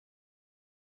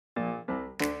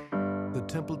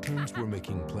Templetons were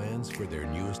making plans for their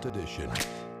newest addition.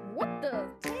 What the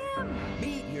damn?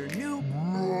 Meet your new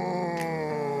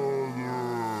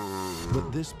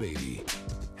But this baby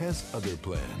has other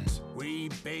plans. We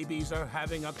babies are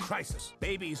having a crisis.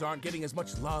 Babies aren't getting as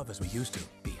much love as we used to.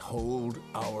 Behold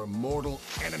our mortal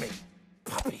enemy,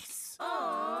 puppies.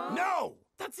 Aww. No!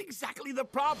 That's exactly the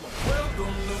problem.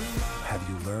 Have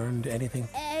you learned anything?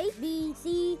 A, B,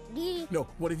 C, D. No,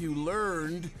 what have you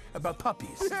learned about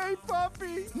puppies? Hey,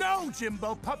 puppy! No,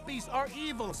 Jimbo, puppies are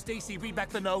evil. Stacy, read back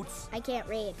the notes. I can't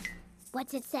read.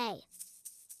 What's it say?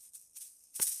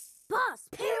 Boss,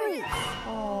 period.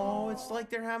 Oh, it's like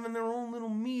they're having their own little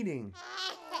meeting.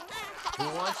 Who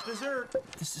wants dessert?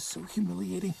 This is so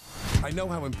humiliating. I know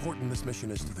how important this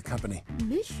mission is to the company.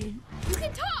 Mission? You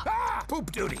can talk! Ah!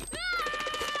 Poop duty!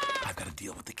 I've got to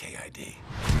deal with the KID.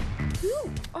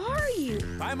 Who are you?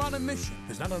 I'm on a mission.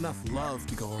 There's not enough love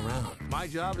to go around. My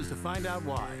job is to find out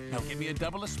why. Now give me a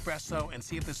double espresso and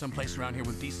see if there's some place around here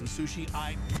with decent sushi.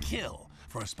 I'd kill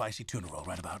for a spicy tuna roll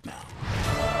right about now.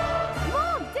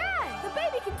 Mom, Dad, the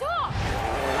baby can talk!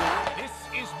 This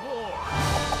is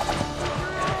war.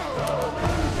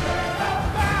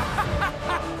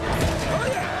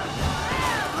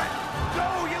 Let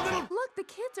go, you little... Look, the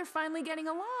kids are finally getting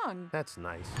along. That's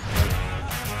nice.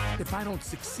 If I don't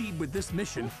succeed with this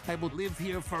mission, I will live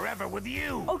here forever with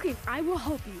you. Okay, I will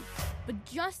help you, but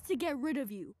just to get rid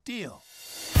of you. Deal.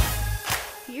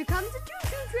 Here comes the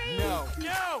choo-choo train. No.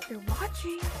 No! They're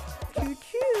watching.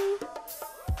 Choo-choo.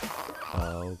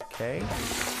 Okay.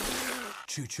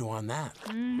 Choo-choo on that.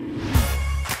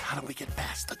 How do we get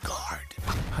past the guard?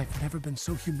 I've never been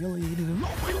so humiliated in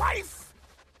all my life.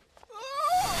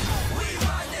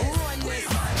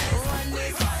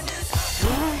 No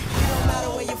matter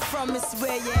where you're from, it's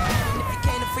where you're at. And if you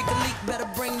can't freak a leak, better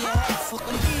bring your hat. On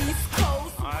the East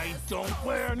Coast. I don't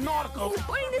wear nautical.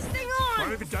 Putting this thing What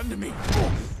on. have you done to me?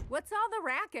 What's all the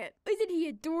racket? Isn't he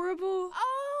adorable?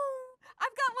 Oh,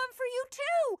 I've got one for you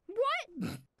too.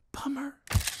 What? Bummer.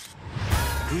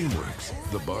 DreamWorks,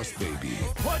 The Boss Baby.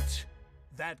 Put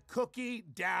that cookie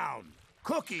down.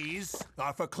 Cookies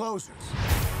are for closers.